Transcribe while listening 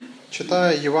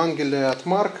Читая Евангелие от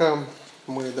Марка,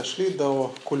 мы дошли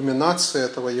до кульминации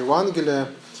этого Евангелия.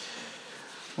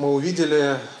 Мы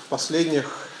увидели в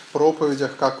последних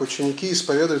проповедях, как ученики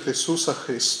исповедуют Иисуса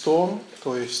Христом,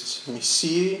 то есть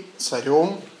Мессией,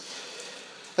 Царем.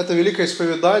 Это великое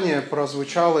исповедание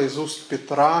прозвучало из уст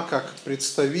Петра как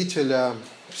представителя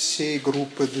всей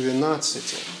группы 12.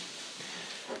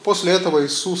 После этого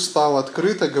Иисус стал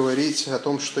открыто говорить о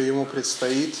том, что ему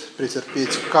предстоит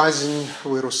претерпеть казнь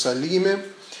в Иерусалиме.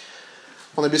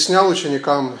 Он объяснял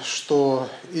ученикам, что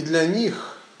и для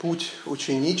них путь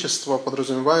ученичества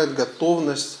подразумевает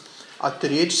готовность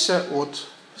отречься от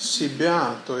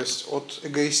себя, то есть от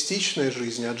эгоистичной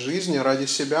жизни, от жизни ради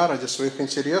себя, ради своих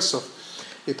интересов,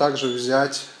 и также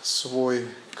взять свой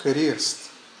крест.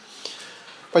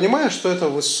 Понимая, что это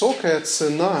высокая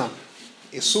цена,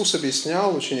 Иисус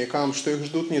объяснял ученикам, что их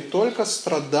ждут не только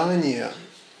страдания.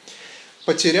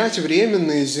 Потерять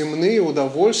временные земные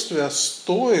удовольствия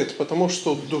стоит, потому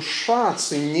что душа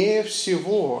ценнее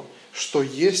всего, что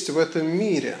есть в этом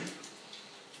мире.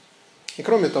 И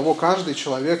кроме того, каждый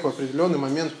человек в определенный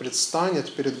момент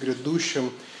предстанет перед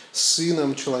грядущим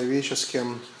Сыном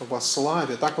Человеческим во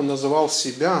славе. Так он называл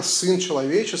себя, Сын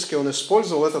Человеческий, он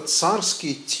использовал этот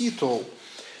царский титул.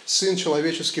 Сын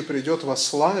Человеческий придет во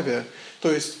славе.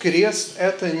 То есть крест –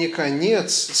 это не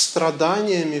конец,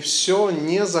 страданиями все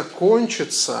не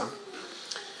закончится.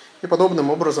 И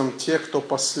подобным образом те, кто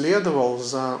последовал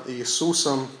за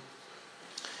Иисусом,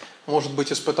 может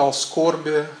быть, испытал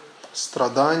скорби,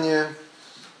 страдания,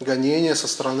 гонения со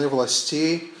стороны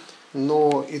властей,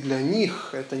 но и для них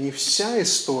это не вся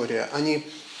история. Они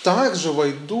также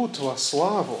войдут во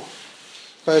славу.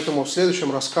 Поэтому в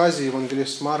следующем рассказе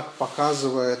евангелист Марк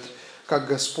показывает, как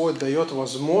Господь дает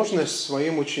возможность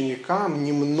своим ученикам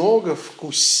немного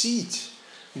вкусить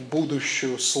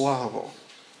будущую славу.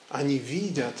 Они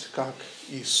видят, как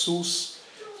Иисус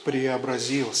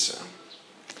преобразился.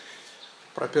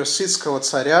 Про персидского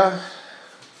царя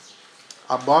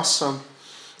Аббаса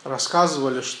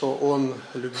рассказывали, что он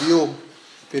любил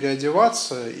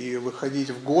переодеваться и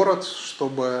выходить в город,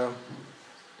 чтобы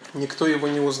никто его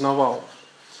не узнавал.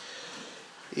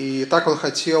 И так он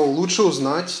хотел лучше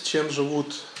узнать, чем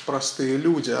живут простые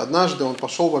люди. Однажды он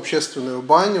пошел в общественную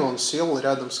баню, он сел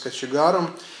рядом с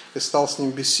кочегаром и стал с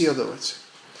ним беседовать.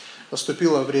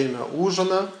 Наступило время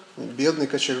ужина, бедный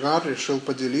кочегар решил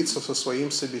поделиться со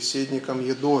своим собеседником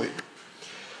едой.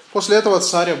 После этого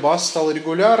царь Аббас стал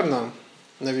регулярно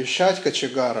навещать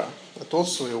кочегара, а тот,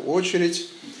 в свою очередь,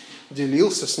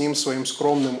 делился с ним своим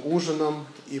скромным ужином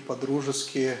и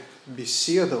подружески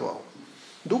беседовал,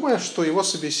 думая, что его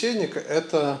собеседник –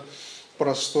 это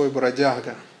простой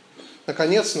бродяга.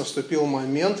 Наконец наступил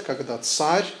момент, когда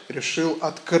царь решил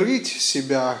открыть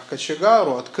себя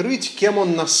кочегару, открыть, кем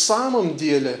он на самом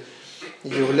деле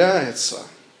является.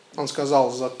 Он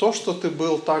сказал: «За то, что ты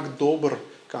был так добр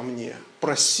ко мне,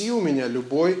 проси у меня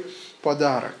любой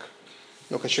подарок».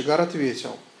 Но кочегар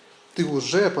ответил: «Ты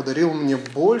уже подарил мне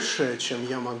большее, чем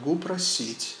я могу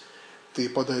просить. Ты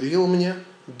подарил мне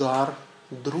дар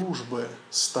дружбы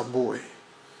с тобой».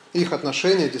 Их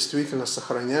отношения действительно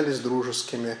сохранялись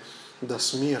дружескими до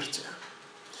смерти.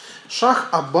 Шах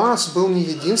Аббас был не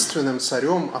единственным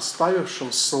царем,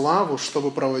 оставившим славу,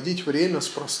 чтобы проводить время с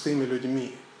простыми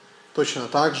людьми. Точно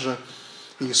так же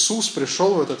Иисус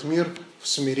пришел в этот мир в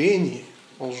смирении.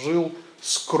 Он жил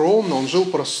скромно, он жил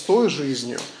простой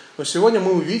жизнью. Но сегодня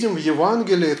мы увидим в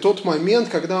Евангелии тот момент,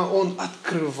 когда он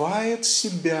открывает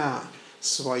себя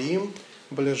своим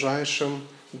ближайшим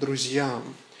друзьям.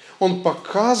 Он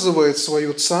показывает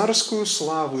свою царскую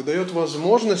славу и дает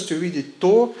возможность увидеть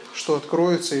то, что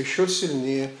откроется еще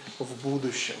сильнее в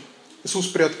будущем. Иисус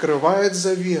приоткрывает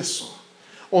завесу.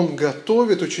 Он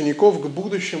готовит учеников к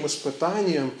будущим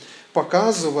испытаниям,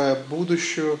 показывая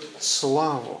будущую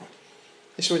славу.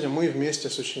 И сегодня мы вместе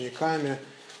с учениками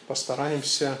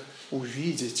постараемся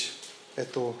увидеть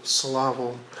эту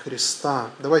славу Христа.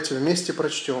 Давайте вместе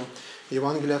прочтем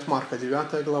Евангелие от Марка,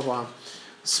 9 глава,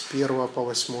 с 1 по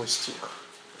 8 стих.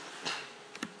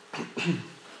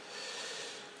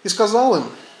 «И сказал им: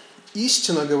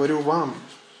 истинно говорю вам,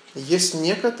 есть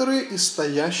некоторые из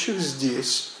стоящих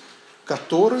здесь,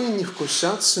 которые не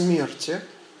вкусят смерти,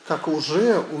 как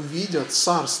уже увидят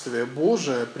Царствие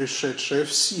Божие, пришедшее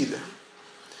в силе».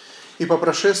 И по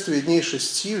прошествии дней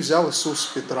 6 взял Иисус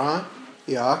Петра,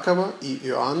 Иакова и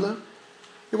Иоанна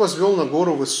и возвел на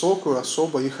гору высокую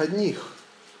особо их одних,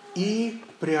 и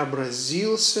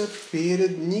преобразился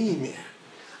перед ними.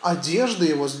 Одежды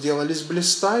его сделались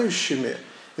блистающими,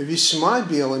 весьма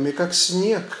белыми, как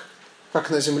снег, как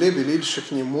на земле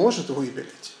белильщик не может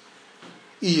выбелить.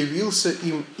 И явился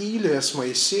им Илия с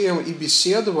Моисеем, и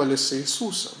беседовали с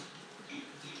Иисусом.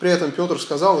 При этом Петр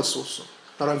сказал Иисусу: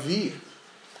 «Равви,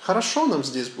 хорошо нам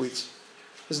здесь быть.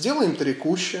 Сделаем 3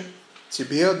 кущи,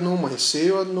 тебе одну,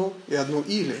 Моисею одну и одну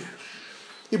Илии».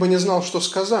 Ибо не знал, что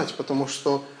сказать, потому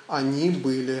что они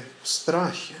были в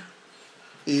страхе.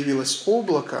 И явилось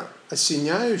облако,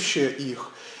 осеняющее их,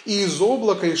 и из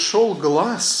облака исшел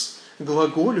глас,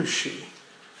 глаголющий: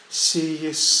 «Сей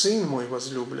есть Сын мой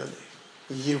возлюбленный,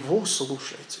 Его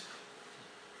слушайте».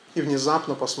 И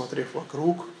внезапно, посмотрев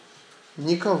вокруг,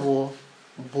 никого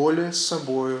более с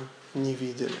собою не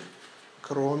видели,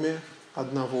 кроме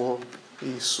одного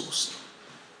Иисуса.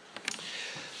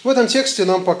 В этом тексте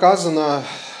нам показано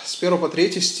с 1 по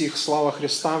 3 стих слава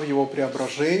Христа в Его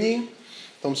преображении,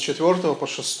 потом с 4 по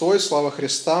 6 слава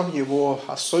Христа в Его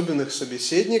особенных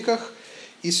собеседниках,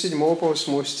 и с 7 по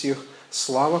 8 стих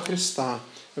слава Христа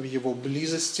в Его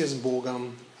близости с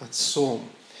Богом Отцом.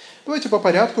 Давайте по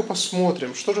порядку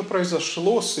посмотрим, что же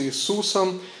произошло с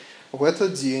Иисусом в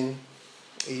этот день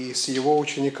и с Его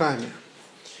учениками.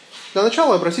 Для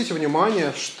начала обратите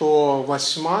внимание, что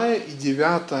 8 и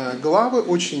 9 главы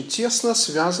очень тесно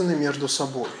связаны между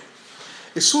собой.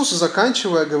 Иисус,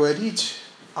 заканчивая говорить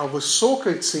о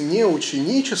высокой цене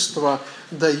ученичества,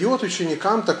 дает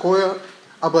ученикам такое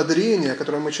ободрение,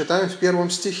 которое мы читаем в 1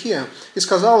 стихе. «И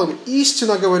сказал им: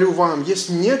 истинно говорю вам, есть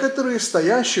некоторые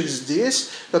стоящих здесь,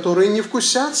 которые не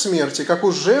вкусят смерти, как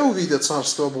уже увидят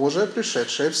Царство Божие,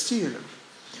 пришедшее в стиле».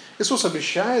 Иисус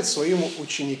обещает своим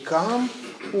ученикам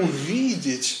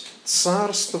увидеть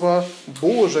Царство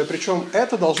Божие, причем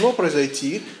это должно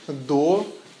произойти до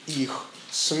их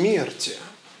смерти.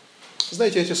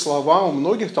 Знаете, эти слова у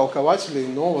многих толкователей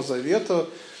Нового Завета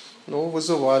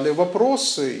вызывали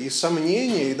вопросы и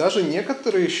сомнения, и даже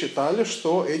некоторые считали,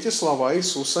 что эти слова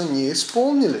Иисуса не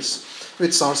исполнились.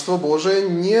 Ведь Царство Божие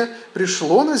не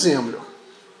пришло на землю.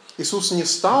 Иисус не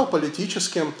стал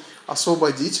политическим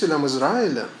освободителем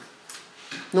Израиля.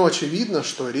 Но очевидно,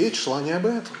 что речь шла не об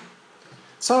этом.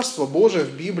 Царство Божие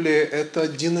в Библии – это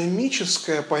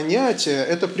динамическое понятие,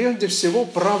 это прежде всего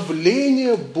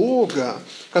правление Бога,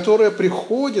 которое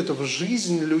приходит в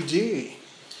жизнь людей.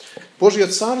 Божье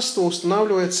Царство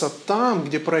устанавливается там,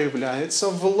 где проявляется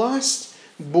власть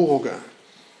Бога.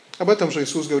 Об этом же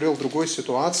Иисус говорил в другой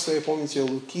ситуации. Помните,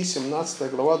 Луки,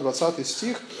 17 глава, 20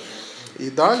 стих. И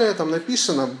далее там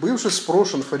написано: «Бывший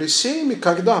спрошен фарисеями,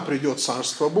 когда придет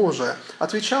Царство Божие,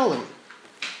 отвечал им: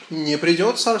 не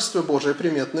придет Царство Божие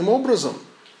приметным образом,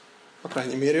 по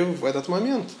крайней мере, в этот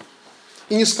момент.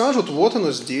 И не скажут: вот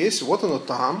оно здесь, вот оно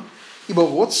там, ибо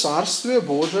вот Царствие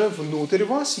Божие внутрь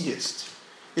вас есть».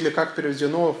 Или, как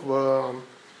переведено в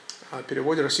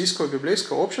переводе Российского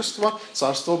библейского общества,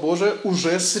 Царство Божие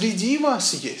уже среди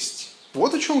вас есть.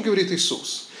 Вот о чем говорит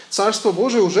Иисус. Царство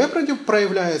Божие уже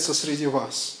проявляется среди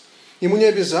вас. Ему не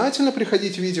обязательно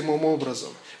приходить видимым образом.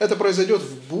 Это произойдет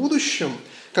в будущем,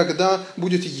 когда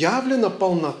будет явлена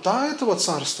полнота этого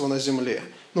царства на земле.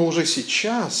 Но уже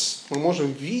сейчас мы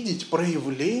можем видеть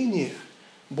проявление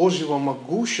Божьего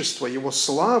могущества, Его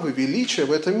славы, величия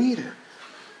в этом мире.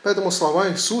 Поэтому слова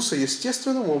Иисуса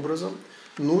естественным образом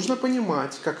нужно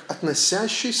понимать как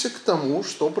относящиеся к тому,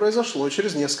 что произошло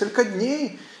через несколько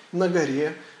дней на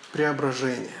горе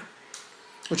Преображения.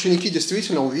 Ученики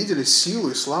действительно увидели силу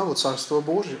и славу Царства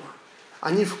Божьего.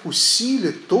 Они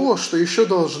вкусили то, что еще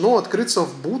должно открыться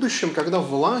в будущем, когда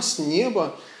власть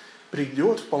неба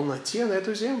придет в полноте на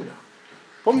эту землю.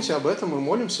 Помните, об этом мы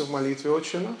молимся в молитве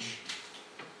 «Отче наш».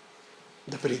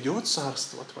 «Да придет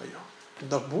Царство Твое,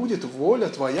 да будет воля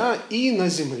Твоя и на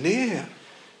земле,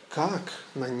 как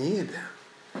на небе».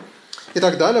 И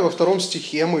так далее. Во 2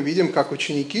 стихе мы видим, как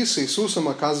ученики с Иисусом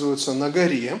оказываются на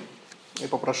горе. И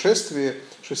по прошествии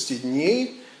 6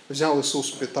 дней взял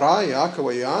Иисус Петра,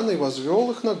 Иакова и Иоанна и возвел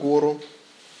их на гору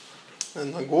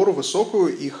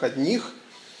высокую, их одних,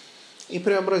 и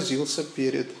преобразился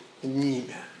перед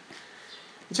ними.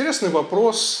 Интересный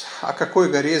вопрос, о какой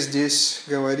горе здесь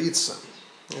говорится.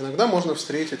 Иногда можно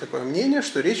встретить такое мнение,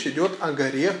 что речь идет о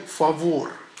горе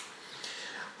Фавор.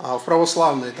 А в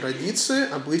православной традиции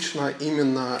обычно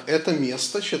именно это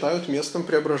место считают местом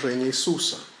преображения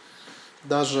Иисуса.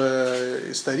 Даже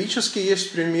исторически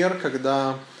есть пример,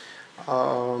 когда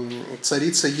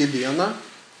царица Елена,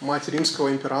 мать римского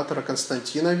императора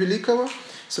Константина Великого,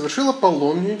 совершила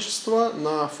паломничество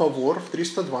на Фавор в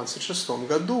 326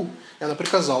 году. И она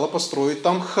приказала построить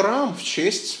там храм в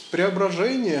честь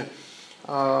преображения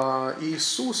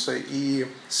Иисуса и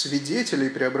свидетелей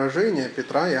преображения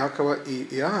Петра, Иакова и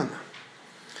Иоанна.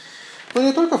 Но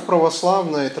не только в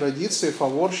православной традиции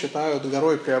Фавор считают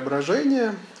горой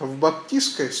преображения. В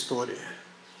баптистской истории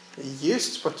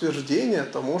есть подтверждение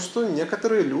тому, что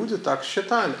некоторые люди так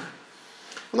считали.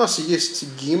 У нас есть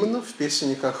гимн в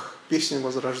песенниках «Песнь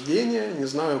Возрождения». Не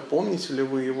знаю, помните ли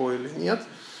вы его или нет.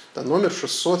 Это номер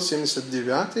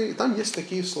 679, и там есть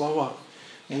такие слова.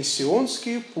 «Мы,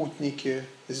 сионские путники,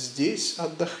 здесь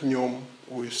отдохнем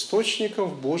у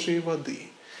источников Божьей воды.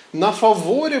 На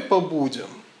фаворе побудем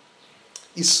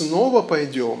и снова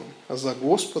пойдем за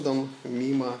Господом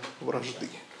мимо вражды».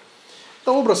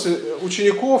 Это образ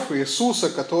учеников Иисуса,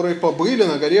 которые побыли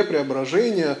на горе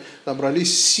Преображения,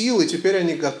 набрались сил, и теперь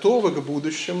они готовы к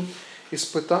будущим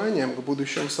испытаниям, к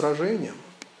будущим сражениям.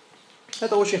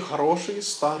 Это очень хороший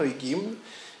старый гимн.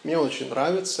 Мне очень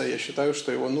нравится, я считаю,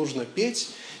 что его нужно петь.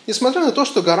 Несмотря на то,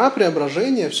 что гора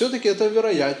Преображения, все-таки это,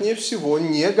 вероятнее всего,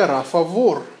 не гора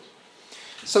Фавор.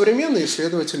 Современные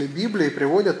исследователи Библии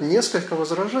приводят несколько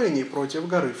возражений против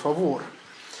горы Фавор.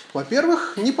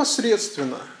 Во-первых,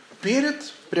 непосредственно перед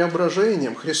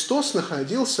преображением Христос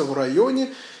находился в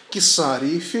районе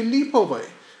Кесарии Филипповой.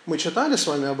 Мы читали с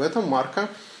вами об этом Марка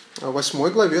 8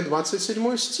 главе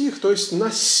 27 стих. То есть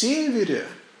на севере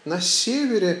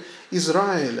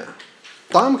Израиля,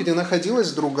 там, где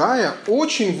находилась другая,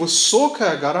 очень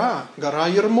высокая гора, гора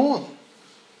Ермон.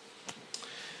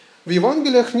 В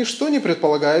Евангелиях ничто не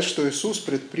предполагает, что Иисус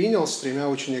предпринял с 3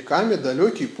 учениками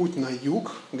далекий путь на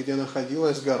юг, где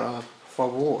находилась гора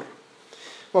Фавор.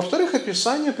 Во-вторых,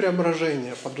 описание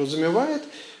преображения подразумевает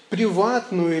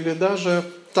приватную или даже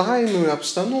тайную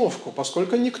обстановку,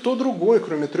 поскольку никто другой,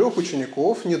 кроме 3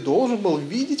 учеников, не должен был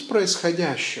видеть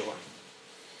происходящего.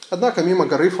 Однако мимо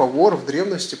горы Фавор в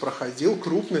древности проходил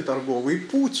крупный торговый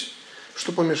путь,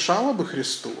 что помешало бы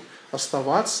Христу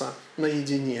оставаться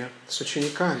наедине с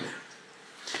учениками.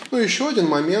 Еще один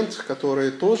момент,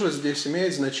 который тоже здесь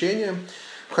имеет значение.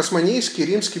 В хасмонейские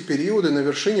римские периоды на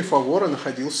вершине Фавора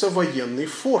находился военный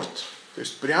форт, то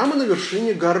есть прямо на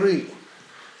вершине горы.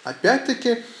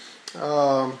 Опять-таки,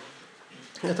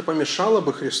 это помешало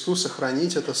бы Христу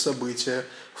сохранить это событие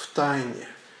в тайне.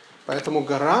 Поэтому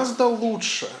гораздо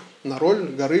лучше на роль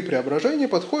горы Преображения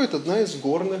подходит одна из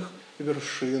горных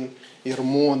вершин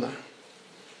Ермона.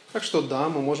 Так что да,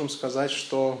 мы можем сказать,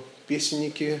 что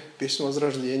песенники «Песнь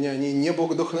Возрождения», они не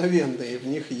богодухновенные, в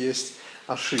них есть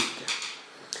ошибки.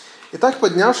 Итак,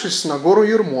 поднявшись на гору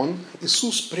Ермон,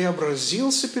 Иисус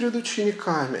преобразился перед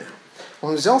учениками.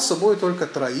 Он взял с собой только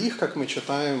 3, как мы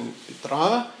читаем,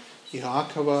 Петра,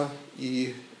 Иакова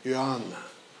и Иоанна.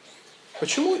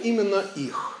 Почему именно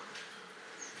их?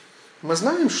 Мы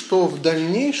знаем, что в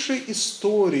дальнейшей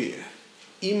истории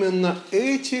именно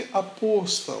эти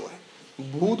апостолы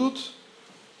будут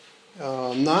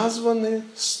названы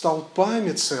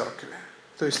столпами церкви.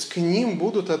 То есть к ним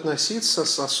будут относиться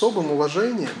с особым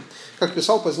уважением. Как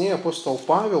писал позднее апостол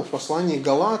Павел в послании к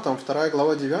Галатам, 2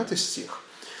 глава 9 стих.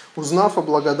 «Узнав о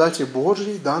благодати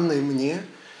Божьей, данной мне,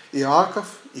 Иаков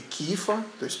и Кифа,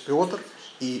 то есть Петр,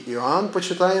 и Иоанн,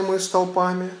 почитаемые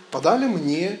столпами, подали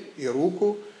мне и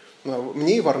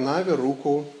Варнаве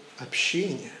руку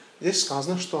общения». Здесь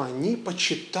сказано, что они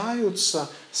почитаются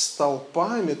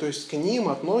столпами, то есть к ним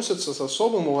относятся с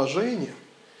особым уважением.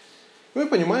 Мы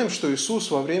понимаем, что Иисус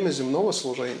во время земного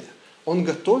служения, Он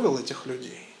готовил этих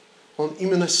людей. Он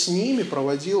именно с ними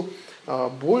проводил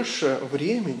больше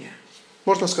времени.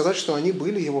 Можно сказать, что они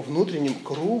были Его внутренним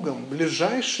кругом,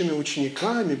 ближайшими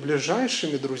учениками,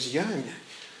 ближайшими друзьями.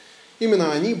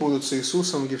 Именно они будут с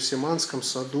Иисусом в Гефсиманском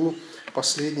саду в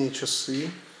последние часы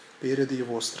перед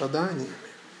Его страданиями.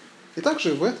 И также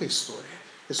и в этой истории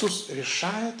Иисус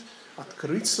решает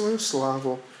открыть свою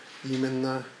славу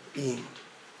именно им.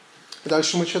 И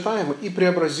дальше мы читаем: «И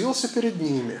преобразился перед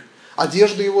ними.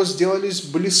 Одежды его сделались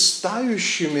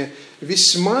блистающими,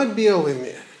 весьма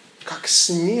белыми, как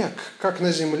снег, как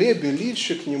на земле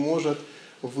белильщик не может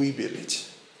выбелить».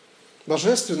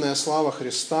 Божественная слава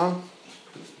Христа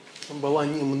была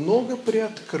немного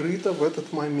приоткрыта в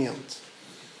этот момент,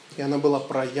 и она была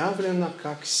проявлена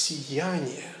как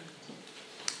сияние.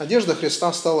 Одежда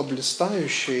Христа стала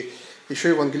блистающей. Еще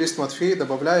евангелист Матфей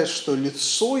добавляет, что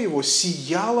лицо его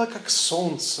сияло, как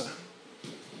солнце.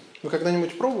 Вы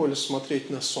когда-нибудь пробовали смотреть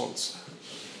на солнце?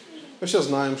 Мы все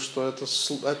знаем, что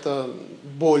это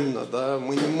больно, да?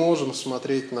 Мы не можем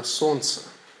смотреть на солнце.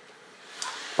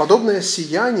 Подобное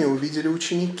сияние увидели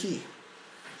ученики.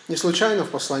 Не случайно в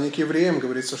послании к евреям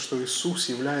говорится, что Иисус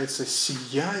является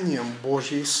сиянием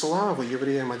Божьей славы,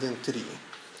 Евреям 1:3.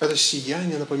 Это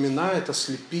сияние напоминает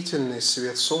ослепительный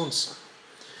свет солнца.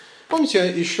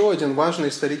 Помните еще один важный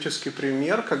исторический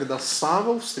пример, когда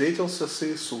Савл встретился с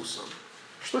Иисусом.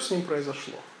 Что с ним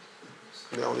произошло?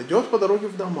 Когда он идет по дороге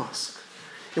в Дамаск.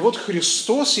 И вот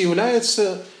Христос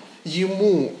является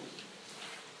ему.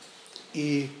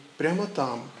 И прямо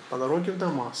там, по дороге в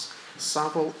Дамаск,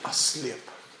 Савл ослеп.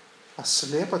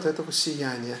 Ослеп от этого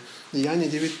сияния. Деяние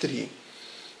 9:3.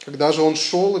 Когда же он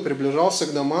шел и приближался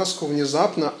к Дамаску,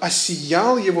 внезапно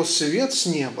осиял его свет с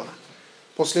неба.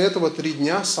 После этого 3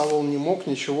 дня Савл не мог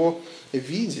ничего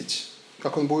видеть,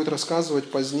 как он будет рассказывать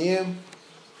позднее,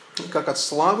 как от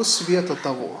славы света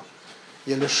того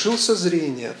я лишился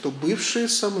зрения, то бывшие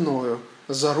со мною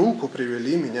за руку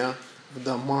привели меня в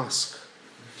Дамаск.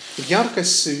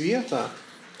 Яркость света,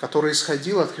 которая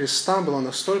исходила от Христа, была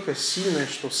настолько сильной,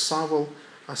 что Савл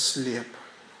ослеп.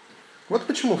 Вот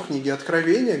почему в книге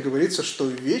Откровения говорится, что в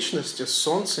вечности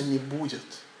солнца не будет.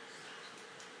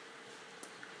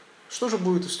 Что же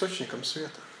будет источником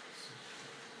света?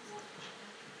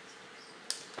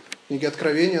 В книге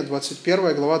Откровения,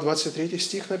 21 глава, 23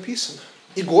 стих написано: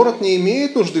 «И город не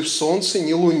имеет нужды в солнце,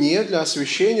 ни луне для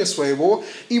освещения своего,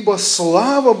 ибо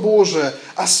слава Божия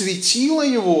осветила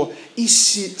его, и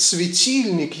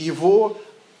светильник его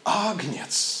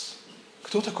агнец».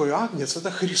 Кто такой агнец? Это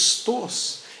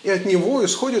Христос. И от него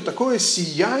исходит такое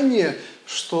сияние,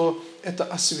 что это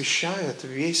освещает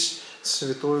весь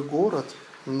святой город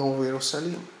Новый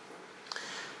Иерусалим.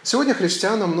 Сегодня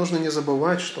христианам нужно не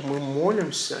забывать, что мы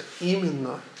молимся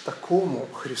именно такому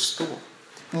Христу.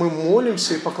 Мы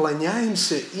молимся и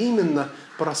поклоняемся именно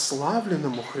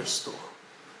прославленному Христу.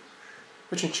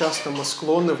 Очень часто мы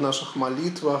склонны в наших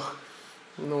молитвах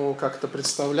как-то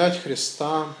представлять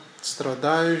Христа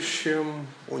страдающим,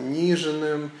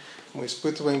 униженным. Мы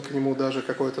испытываем к Нему даже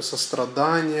какое-то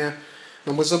сострадание.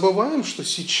 Но мы забываем, что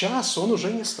сейчас Он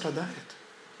уже не страдает.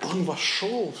 Он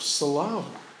вошел в славу.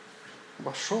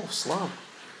 Вошел в славу.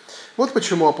 Вот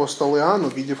почему апостол Иоанн,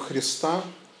 увидев Христа,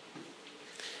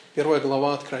 1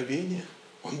 глава Откровения,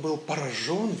 он был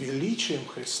поражен величием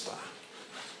Христа.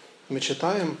 Мы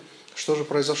читаем, что же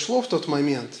произошло в тот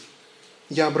момент.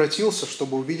 «Я обратился,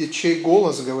 чтобы увидеть, чей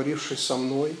голос, говоривший со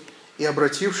мной, и,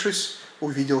 обратившись,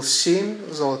 увидел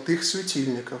 7 золотых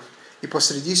светильников, и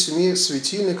посреди 7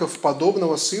 светильников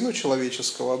подобного Сыну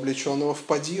Человеческого, облеченного в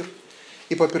подир,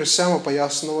 и по персям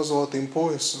опоясанного золотым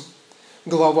поясом.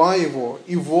 Голова его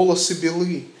и волосы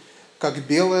белы, как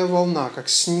белая волна, как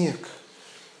снег,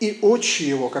 и очи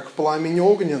его, как пламень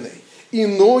огненный, и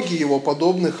ноги его,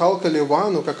 подобны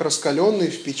халка-ливану, как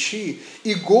раскаленные в печи,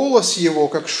 и голос его,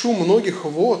 как шум многих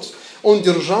вод. Он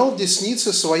держал в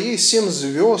деснице своей 7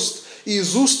 звезд, и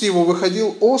из уст его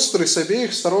выходил острый с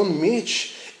обеих сторон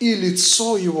меч, и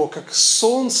лицо его, как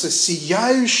солнце,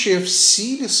 сияющее в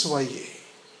силе своей».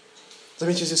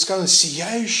 Заметьте, здесь сказано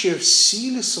 «сияющее в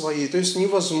силе своей», то есть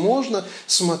невозможно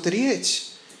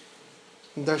смотреть.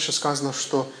 Дальше сказано,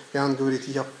 что Иоанн говорит: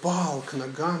 «Я пал к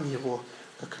ногам его,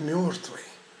 как мертвый».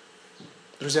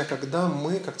 Друзья, когда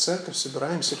мы, как церковь,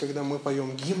 собираемся, когда мы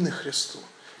поем гимны Христу,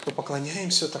 мы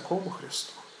поклоняемся такому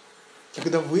Христу.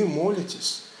 Когда вы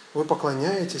молитесь, вы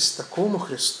поклоняетесь такому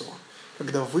Христу.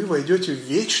 Когда вы войдете в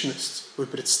вечность, вы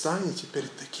предстанете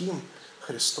перед таким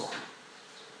Христом.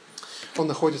 Он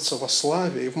находится во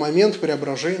славе, и в момент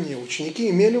преображения ученики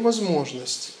имели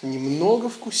возможность немного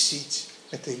вкусить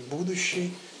этой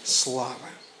будущей славы.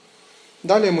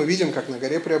 Далее мы видим, как на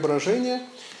горе Преображения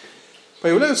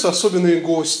появляются особенные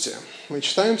гости. Мы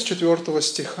читаем с 4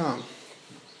 стиха.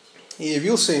 «И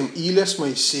явился им Илия с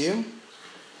Моисеем,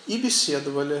 и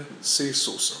беседовали с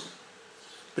Иисусом.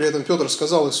 При этом Петр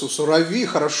сказал Иисусу: «Рави,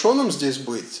 хорошо нам здесь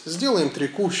быть, сделаем 3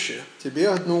 кущи, тебе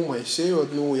одну, Моисею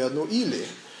одну и одну Илии».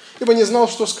 Ибо не знал,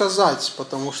 что сказать,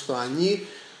 потому что они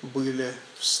были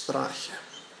в страхе.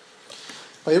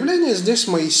 Появление здесь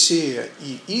Моисея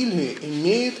и Илии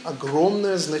имеет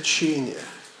огромное значение.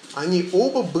 Они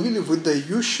оба были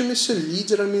выдающимися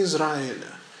лидерами Израиля.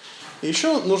 И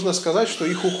еще нужно сказать, что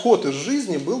их уход из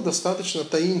жизни был достаточно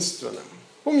таинственным.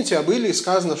 Помните, об Илии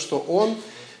сказано, что он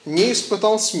не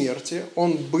испытал смерти,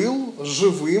 он был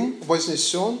живым,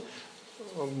 вознесен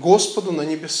к Господу на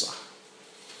небесах.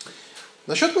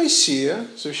 Насчет Моисея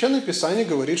Священное Писание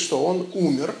говорит, что он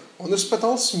умер, он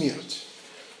испытал смерть.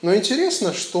 Но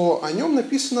интересно, что о нем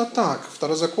написано так,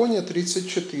 Второзаконие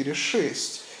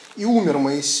 34:6. «И умер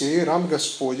Моисей, раб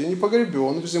Господень, и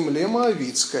погребен в земле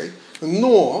Моавитской,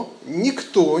 но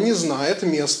никто не знает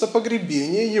места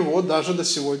погребения его даже до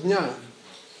сего дня».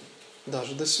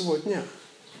 Даже до сего дня.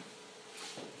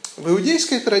 В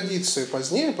иудейской традиции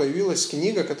позднее появилась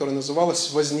книга, которая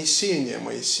называлась «Вознесение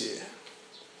Моисея».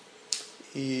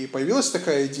 И появилась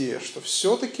такая идея, что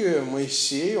все-таки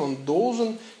Моисей, он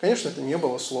должен, конечно, это не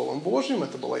было Словом Божьим,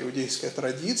 это была иудейская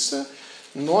традиция,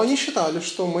 но они считали,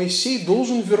 что Моисей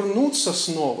должен вернуться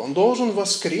снова, он должен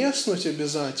воскреснуть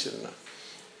обязательно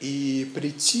и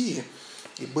прийти,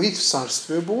 и быть в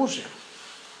Царстве Божьем.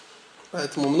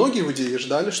 Поэтому многие иудеи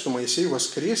ждали, что Моисей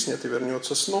воскреснет и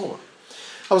вернется снова.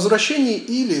 О возвращении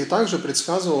Илии также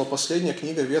предсказывала последняя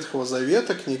книга Ветхого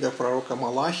Завета, книга пророка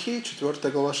Малахии, 4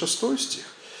 глава, 6 стих.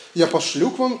 «Я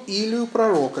пошлю к вам Илию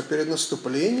пророка перед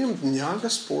наступлением Дня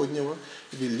Господнего,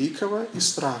 великого и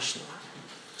страшного».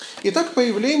 Итак,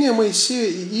 появление Моисея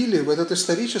и Илии в этот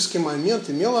исторический момент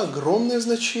имело огромное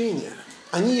значение.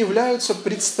 Они являются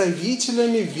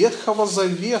представителями Ветхого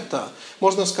Завета,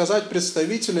 можно сказать,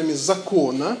 представителями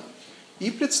закона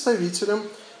и представителем,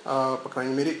 по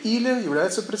крайней мере, Илия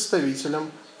является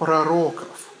представителем пророков.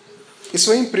 И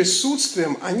своим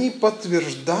присутствием они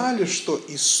подтверждали, что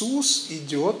Иисус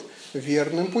идет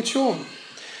верным путем.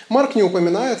 Марк не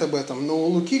упоминает об этом, но у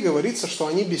Луки говорится, что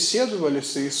они беседовали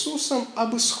с Иисусом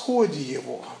об исходе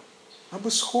Его. Об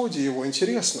исходе Его.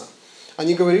 Интересно.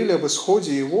 Они говорили об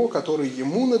исходе Его, который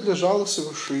Ему надлежало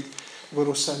совершить в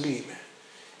Иерусалиме.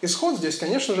 Исход здесь,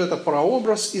 конечно же, это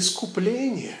прообраз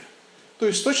искупления. То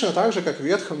есть точно так же, как в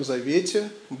Ветхом Завете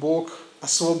Бог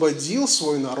освободил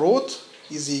свой народ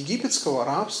из египетского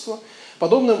рабства,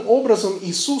 подобным образом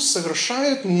Иисус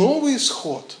совершает новый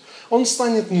исход. Он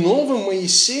станет новым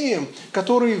Моисеем,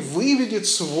 который выведет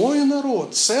свой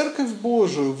народ, Церковь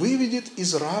Божию, выведет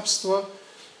из рабства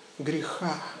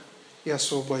греха и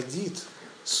освободит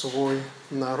свой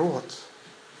народ.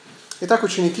 Итак,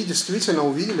 ученики действительно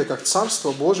увидели, как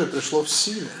Царство Божие пришло в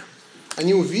силе.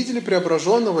 Они увидели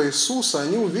преображенного Иисуса,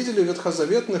 они увидели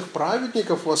ветхозаветных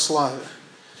праведников во славе.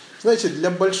 Знаете, для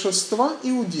большинства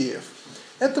иудеев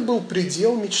это был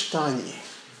предел мечтаний.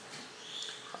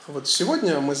 Вот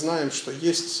сегодня мы знаем, что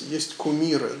есть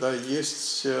кумиры, да,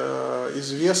 есть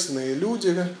известные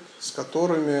люди, с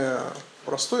которыми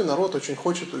простой народ очень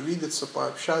хочет увидеться,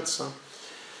 пообщаться.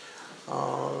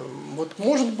 Вот,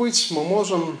 может быть, мы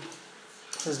можем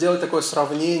сделать такое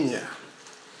сравнение.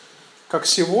 Как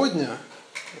сегодня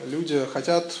люди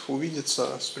хотят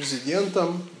увидеться с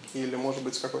президентом или, может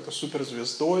быть, с какой-то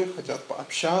суперзвездой, хотят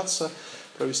пообщаться,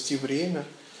 провести время.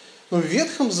 Но в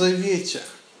Ветхом Завете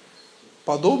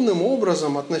подобным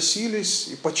образом относились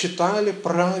и почитали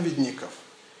праведников.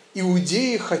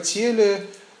 Иудеи хотели,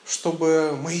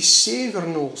 чтобы Моисей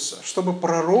вернулся, чтобы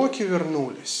пророки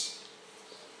вернулись.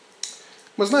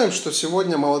 Мы знаем, что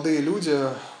сегодня молодые люди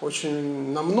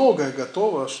очень на многое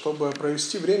готовы, чтобы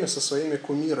провести время со своими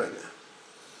кумирами.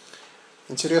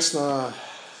 Интересно,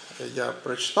 я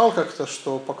прочитал как-то,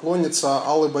 что поклонница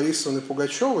Аллы Борисовны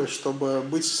Пугачевой, чтобы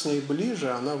быть с ней ближе,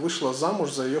 она вышла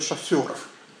замуж за ее шофера,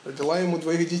 родила ему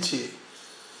 2 детей.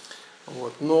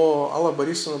 Вот. Но Алла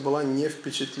Борисовна была не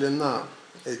впечатлена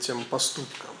этим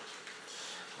поступком.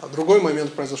 А другой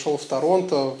момент произошел в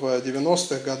Торонто в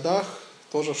 90-х годах.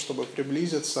 Тоже, чтобы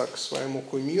приблизиться к своему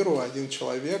кумиру, один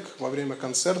человек во время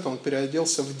концерта, он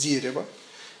переоделся в дерево,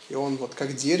 и он вот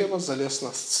как дерево залез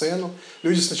на сцену.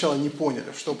 Люди сначала не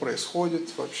поняли, что происходит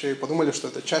вообще, и подумали, что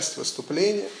это часть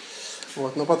выступления.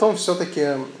 Вот. Но потом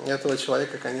все-таки этого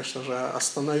человека, конечно же,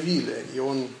 остановили, и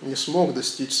он не смог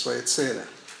достичь своей цели.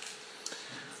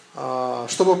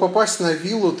 Чтобы попасть на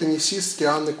виллу теннисистки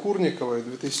Анны Курниковой в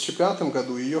 2005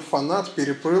 году, ее фанат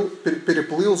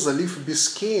переплыл залив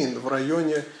Бискейн в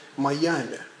районе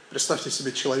Майами. Представьте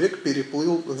себе, человек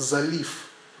переплыл залив.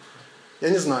 Я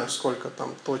не знаю, сколько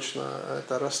там точно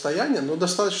это расстояние, но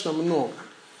достаточно много.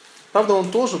 Правда, он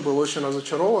тоже был очень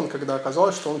разочарован, когда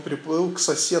оказалось, что он приплыл к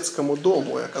соседскому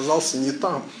дому и оказался не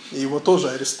там, и его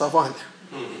тоже арестовали.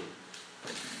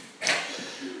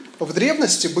 В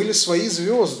древности были свои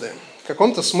звезды. В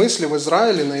каком-то смысле в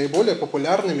Израиле наиболее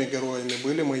популярными героями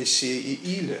были Моисей и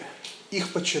Илия.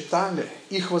 Их почитали,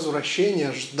 их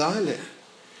возвращения ждали.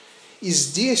 И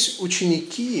здесь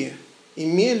ученики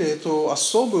имели эту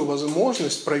особую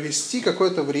возможность провести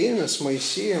какое-то время с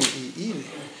Моисеем и Илией.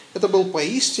 Это был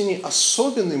поистине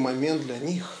особенный момент для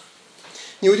них.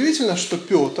 Неудивительно, что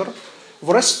Петр в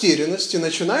растерянности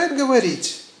начинает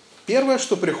говорить первое,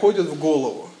 что приходит в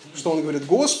голову. Что он говорит: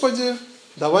 Господи,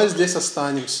 давай здесь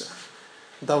останемся.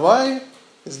 Давай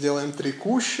сделаем 3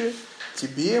 кущи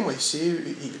Тебе, Моисею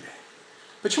и Илии.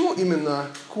 Почему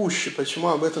именно кущи? Почему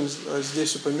об этом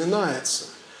здесь упоминается?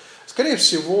 Скорее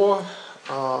всего,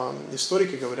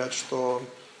 историки говорят, что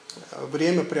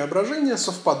время преображения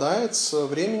совпадает с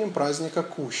временем праздника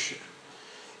Кущи.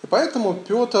 И поэтому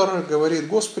Петр говорит: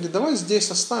 Господи, давай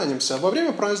здесь останемся. Во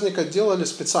время праздника делали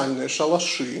специальные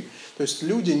шалаши, то есть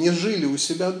люди не жили у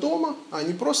себя дома,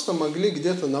 они просто могли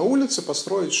где-то на улице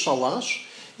построить шалаш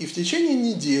и в течение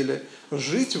недели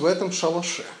жить в этом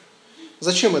шалаше.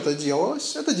 Зачем это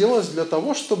делалось? Это делалось для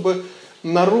того, чтобы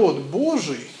народ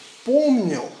Божий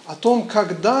помнил о том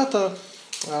когда-то,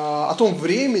 о том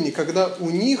времени, когда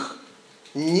у них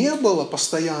не было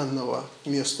постоянного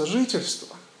места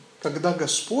жительства, когда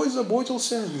Господь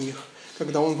заботился о них,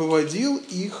 когда Он выводил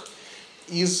их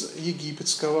из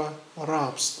египетского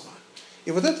рабства.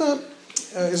 И вот это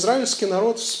израильский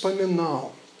народ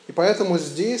вспоминал. И поэтому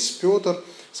здесь Петр,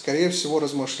 скорее всего,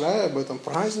 размышляя об этом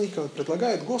празднике, он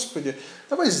предлагает: Господи,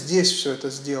 давай здесь все это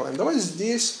сделаем, давай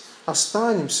здесь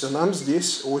останемся, нам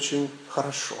здесь очень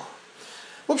хорошо.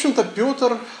 В общем-то,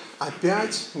 Петр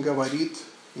опять говорит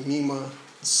мимо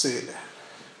цели.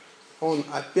 Он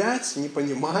опять не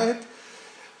понимает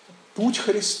путь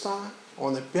Христа,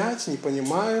 он опять не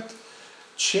понимает,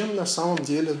 чем на самом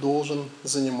деле должен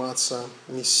заниматься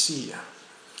Мессия.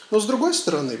 Но с другой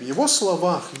стороны, в его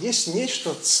словах есть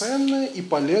нечто ценное и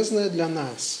полезное для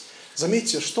нас.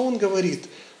 Заметьте, что он говорит: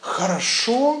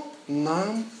 «Хорошо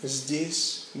нам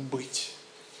здесь быть».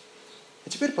 А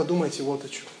теперь подумайте вот о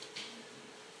чем.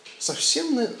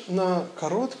 Совсем на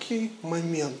короткий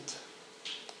момент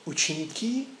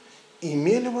ученики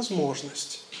имели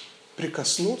возможность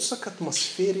прикоснуться к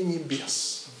атмосфере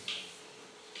небес.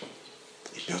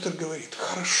 И Петр говорит: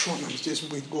 «Хорошо нам здесь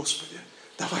быть, Господи,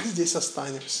 давай здесь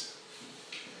останемся».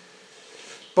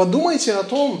 Подумайте о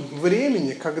том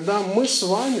времени, когда мы с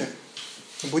вами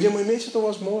будем иметь эту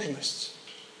возможность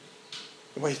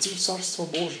войти в Царство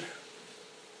Божие.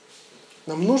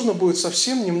 Нам нужно будет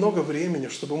совсем немного времени,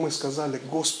 чтобы мы сказали: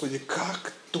 «Господи,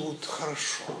 как тут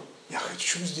хорошо! Я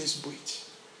хочу здесь быть!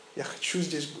 Я хочу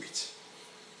здесь быть!»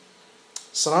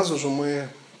 Сразу же мы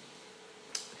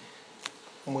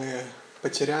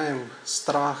потеряем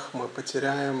страх, мы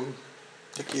потеряем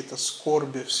какие-то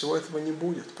скорби. Всего этого не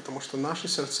будет, потому что наши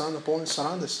сердца наполнятся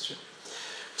радостью.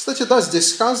 Кстати, да, здесь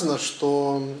сказано,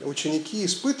 что ученики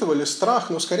испытывали страх,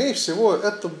 но, скорее всего,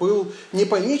 это был не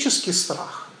панический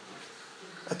страх,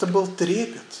 это был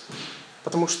трепет,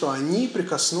 потому что они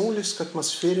прикоснулись к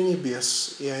атмосфере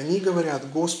небес, и они говорят: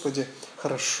 «Господи,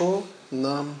 хорошо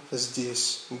нам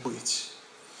здесь быть».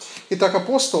 Итак,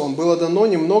 апостолам было дано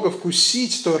немного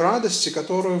вкусить той радости,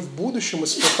 которую в будущем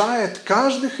испытает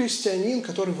каждый христианин,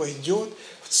 который войдет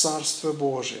в Царство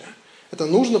Божие. Это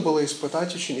нужно было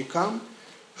испытать ученикам,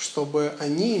 чтобы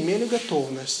они имели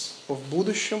готовность в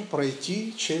будущем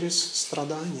пройти через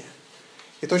страдания.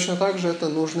 И точно так же это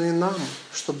нужно и нам,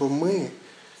 чтобы мы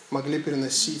могли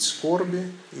переносить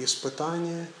скорби и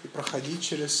испытания и проходить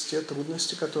через те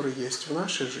трудности, которые есть в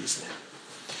нашей жизни.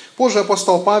 Позже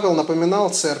апостол Павел напоминал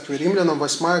церкви, Римлянам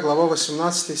 8 глава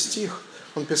 18 стих.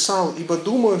 Он писал: «Ибо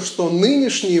думаю, что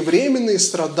нынешние временные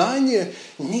страдания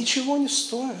ничего не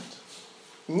стоят».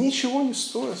 Ничего не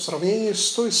стоят в сравнении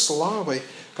с той славой,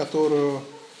 которая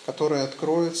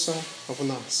откроется в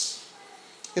нас.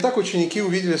 Итак, ученики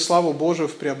увидели славу Божию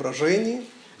в преображении,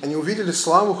 они увидели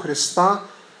славу Христа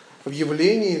в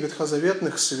явлении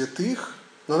ветхозаветных святых,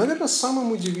 но, наверное,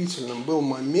 самым удивительным был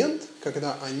момент,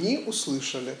 когда они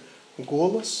услышали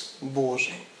голос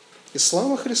Божий. И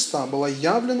слава Христа была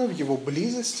явлена в Его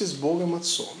близости с Богом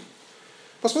Отцом.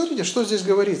 Посмотрите, что здесь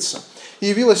говорится. «И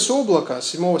явилось облако»,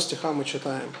 7 стиха мы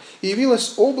читаем, «И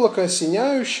явилось облако,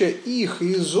 осеняющее их,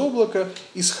 и из облака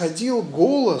исходил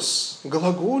голос,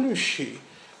 глаголющий: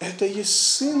 это есть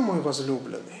Сын мой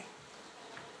возлюбленный.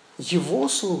 Его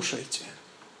слушайте».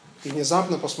 И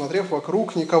внезапно, посмотрев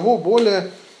вокруг, никого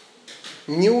более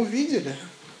не увидели,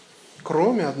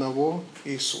 кроме одного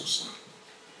Иисуса.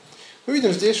 Мы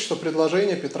видим здесь, что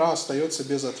предложение Петра остается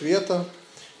без ответа.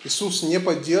 Иисус не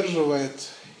поддерживает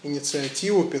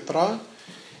инициативу Петра.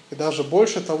 И даже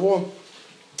больше того,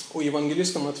 у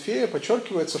евангелиста Матфея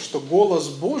подчеркивается, что голос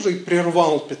Божий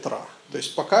прервал Петра. То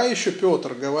есть пока еще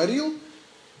Петр говорил,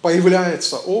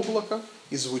 появляется облако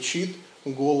и звучит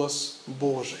голос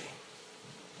Божий.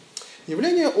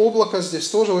 Явление облака здесь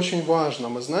тоже очень важно.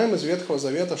 Мы знаем из Ветхого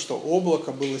Завета, что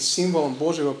облако было символом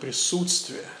Божьего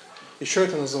присутствия. Еще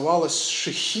это называлось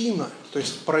шехина, то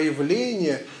есть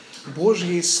проявление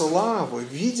Божьей славы,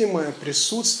 видимое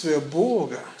присутствие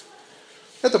Бога.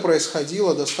 Это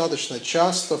происходило достаточно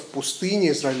часто. В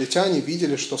пустыне израильтяне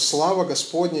видели, что слава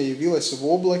Господня явилась в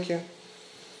облаке.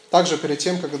 Также перед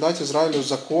тем, как дать Израилю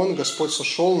закон, Господь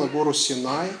сошел на гору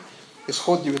Синай.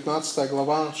 Исход 19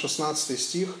 глава, 16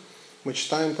 стих. Мы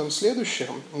читаем там следующее.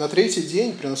 «На третий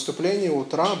день при наступлении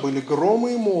утра были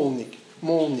громы и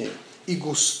молнии, и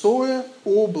густое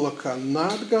облако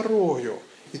над горою,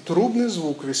 и трубный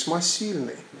звук весьма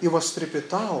сильный, и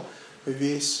вострепетал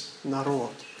весь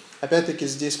народ». Опять-таки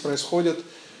здесь происходит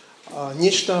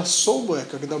нечто особое,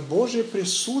 когда Божье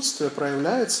присутствие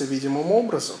проявляется видимым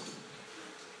образом.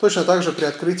 Точно так же при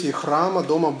открытии храма,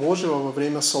 Дома Божьего во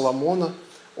время Соломона,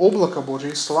 облако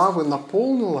Божьей славы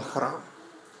наполнило храм.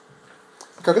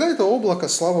 Когда это облако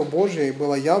славы Божьей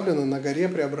было явлено на горе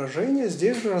Преображения,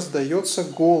 здесь же раздается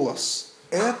голос: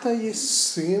 «Это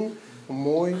есть Сын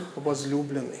мой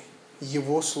возлюбленный,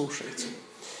 Его слушайте».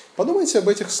 Подумайте об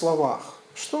этих словах.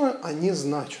 Что они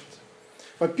значат?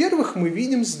 Во-первых, мы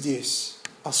видим здесь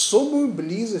особую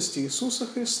близость Иисуса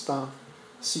Христа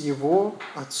с Его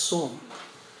Отцом.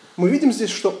 Мы видим здесь,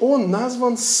 что Он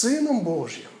назван Сыном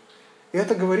Божьим. И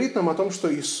это говорит нам о том,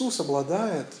 что Иисус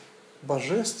обладает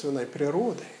божественной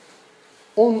природой.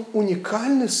 Он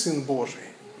уникальный Сын Божий.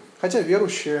 Хотя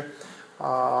верующие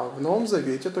в Новом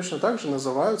Завете точно так же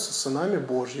называются сынами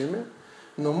Божьими,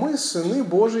 но мы сыны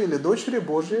Божьи или дочери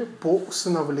Божьи по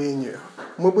усыновлению.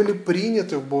 Мы были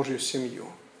приняты в Божью семью.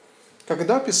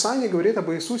 Когда Писание говорит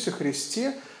об Иисусе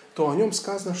Христе, то о Нем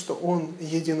сказано, что Он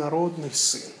единородный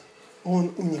Сын.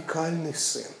 Он уникальный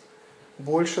Сын.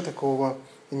 Больше такого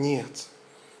нет.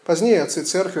 Позднее отцы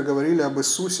церкви говорили об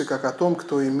Иисусе как о том,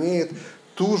 кто имеет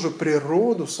ту же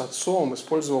природу с Отцом.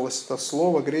 Использовалось это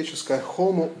слово греческое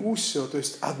homoousia, то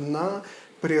есть одна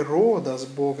природа с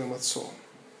Богом Отцом.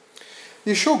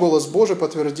 Еще голос Божий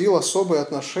подтвердил особые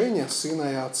отношения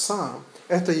Сына и Отца.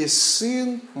 Это есть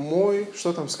Сын мой,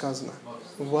 что там сказано?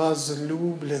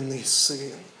 Возлюбленный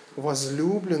Сын.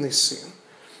 Возлюбленный Сын.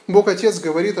 Бог Отец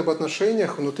говорит об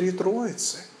отношениях внутри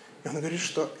Троицы. И Он говорит,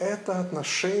 что это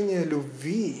отношение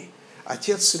любви.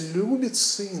 Отец любит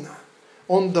Сына.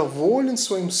 Он доволен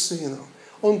своим Сыном.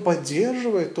 Он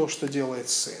поддерживает то, что делает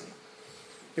Сын.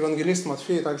 Евангелист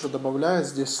Матфей также добавляет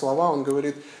здесь слова. Он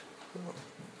говорит,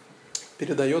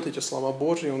 передает эти слова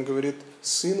Божьи. Он говорит: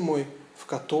 «Сын мой, в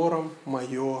котором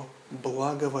мое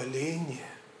благоволение».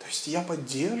 То есть я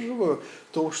поддерживаю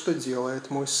то, что делает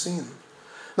мой Сын.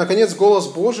 Наконец, голос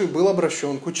Божий был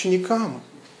обращен к ученикам.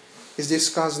 И здесь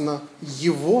сказано: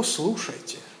 «Его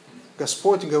слушайте».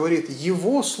 Господь говорит: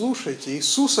 «Его слушайте,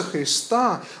 Иисуса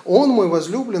Христа, Он мой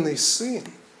возлюбленный Сын».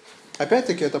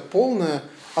 Опять-таки, это полное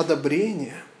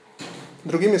одобрение.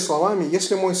 Другими словами,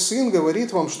 если мой Сын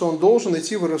говорит вам, что Он должен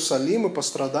идти в Иерусалим и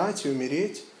пострадать и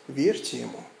умереть, верьте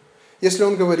Ему. Если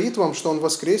Он говорит вам, что Он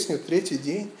воскреснет в третий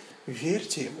день,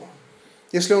 верьте Ему.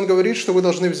 Если Он говорит, что вы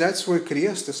должны взять свой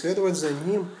крест и следовать за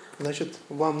Ним, значит,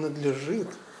 вам надлежит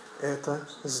это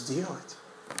сделать.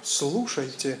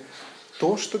 Слушайте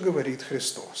то, что говорит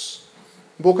Христос.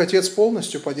 Бог Отец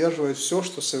полностью поддерживает все,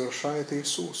 что совершает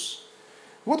Иисус.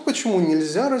 Вот почему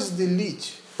нельзя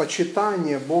разделить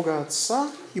почитание Бога Отца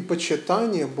и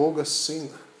почитание Бога Сына.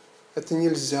 Это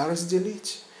нельзя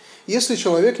разделить. Если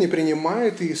человек не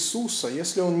принимает Иисуса,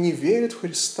 если он не верит в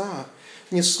Христа,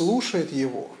 не слушает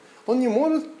Его, он не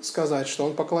может сказать, что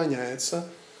он поклоняется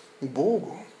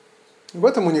Богу. В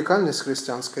этом уникальность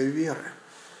христианской веры.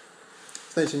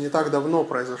 Знаете, не так давно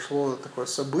произошло такое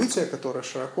событие, которое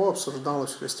широко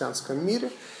обсуждалось в христианском мире,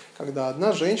 когда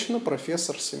одна женщина,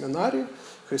 профессор семинарии,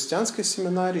 христианской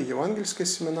семинарии, евангельской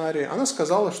семинарии, она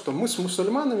сказала, что мы с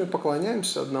мусульманами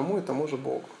поклоняемся одному и тому же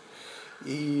Богу.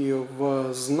 И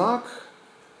в знак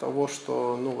того,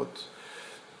 что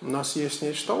у нас есть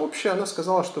нечто общее, она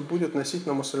сказала, что будет носить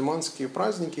на мусульманские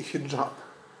праздники хиджаб.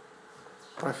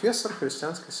 Профессор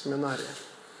христианской семинарии.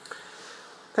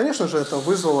 Конечно же, это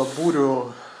вызвало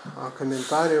бурю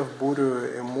комментариев,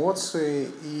 бурю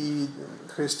эмоций, и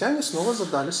христиане снова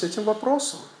задались этим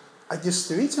вопросом. А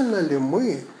действительно ли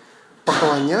мы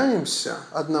поклоняемся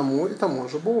одному и тому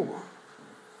же Богу?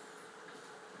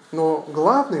 Но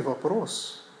главный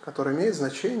вопрос, который имеет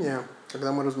значение,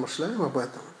 когда мы размышляем об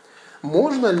этом,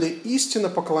 можно ли истинно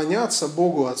поклоняться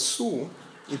Богу Отцу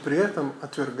и при этом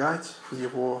отвергать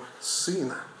Его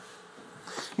Сына?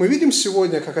 Мы видим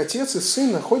сегодня, как Отец и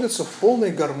Сын находятся в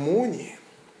полной гармонии.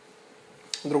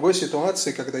 В другой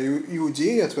ситуации, когда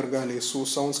иудеи отвергали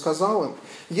Иисуса, Он сказал им: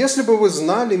 «Если бы вы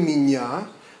знали Меня,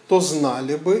 то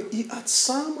знали бы и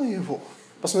Отца Моего».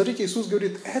 Посмотрите, Иисус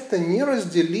говорит, это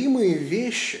неразделимые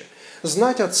вещи.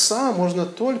 Знать Отца можно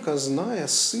только зная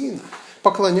Сына.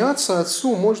 Поклоняться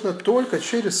Отцу можно только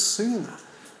через Сына,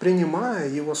 принимая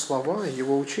Его слова,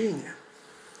 Его учения.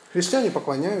 Христиане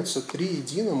поклоняются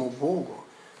триединому Богу.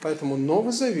 Поэтому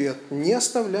Новый Завет не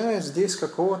оставляет здесь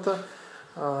какого-то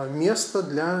места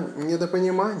для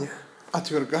недопонимания.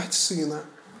 Отвергать Сына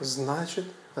значит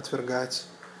отвергать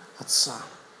Отца.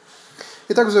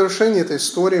 Итак, в завершении этой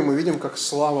истории мы видим, как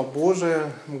слава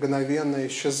Божия мгновенно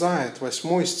исчезает.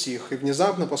 8 стих. «И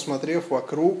внезапно, посмотрев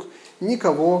вокруг,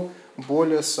 никого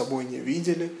более с собой не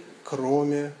видели,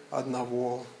 кроме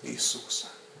одного Иисуса».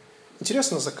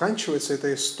 Интересно, заканчивается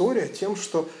эта история тем,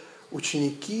 что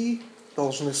ученики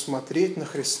должны смотреть на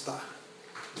Христа.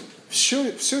 Все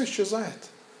исчезает.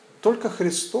 Только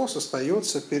Христос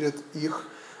остается перед их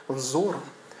взором.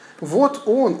 Вот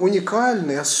Он,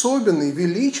 уникальный, особенный,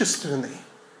 величественный.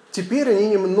 Теперь они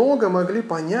немного могли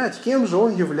понять, кем же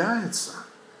Он является.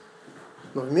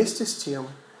 Но вместе с тем,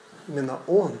 именно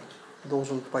Он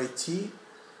должен пойти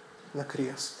на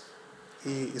крест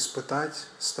и испытать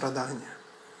страдания.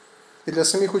 И для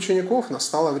самих учеников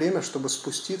настало время, чтобы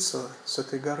спуститься с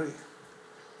этой горы,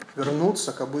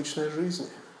 вернуться к обычной жизни,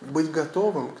 быть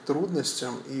готовым к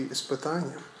трудностям и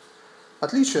испытаниям.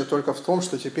 Отличие только в том,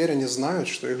 что теперь они знают,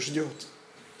 что их ждет.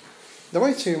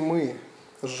 Давайте мы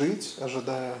жить,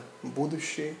 ожидая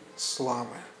будущей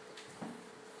славы.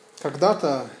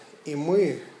 Когда-то и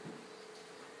мы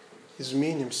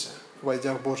изменимся,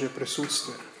 войдя в Божье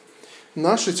присутствие.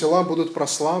 Наши тела будут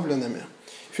прославленными.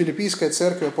 В Филиппийской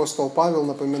церкви апостол Павел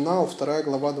напоминал, 2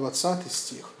 глава, 20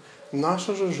 стих.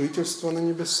 «Наше же жительство на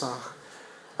небесах,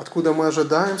 откуда мы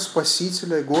ожидаем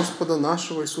Спасителя и Господа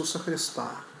нашего Иисуса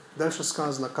Христа». Дальше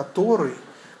сказано, «который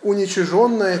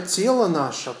уничиженное тело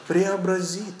наше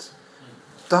преобразит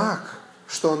так,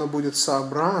 что оно будет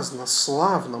сообразно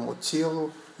славному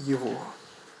телу Его».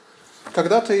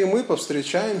 Когда-то и мы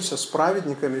повстречаемся с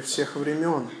праведниками всех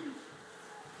времен.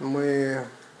 Мы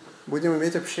будем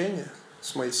иметь общение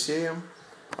с Моисеем,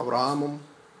 Авраамом,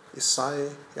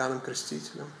 Исаией, Иоанном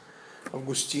Крестителем,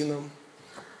 Августином,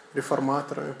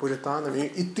 реформаторами, пуританами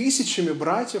и тысячами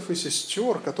братьев и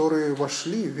сестер, которые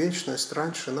вошли в вечность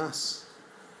раньше нас.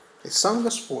 И сам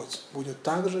Господь будет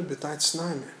также обитать с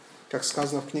нами, как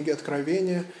сказано в книге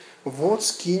Откровения, «Вот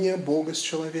скиния Бога с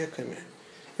человеками,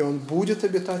 и Он будет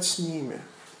обитать с ними,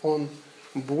 Он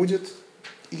будет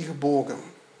их Богом,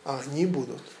 а они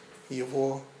будут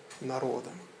Его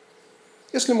народом».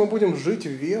 Если мы будем жить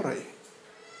верой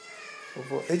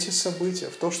в эти события,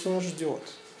 в то, что нас ждет,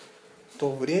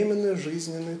 то временные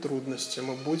жизненные трудности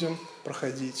мы будем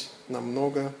проходить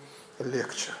намного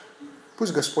легче.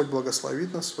 Пусть Господь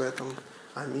благословит нас в этом.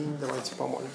 Аминь. Давайте помолимся.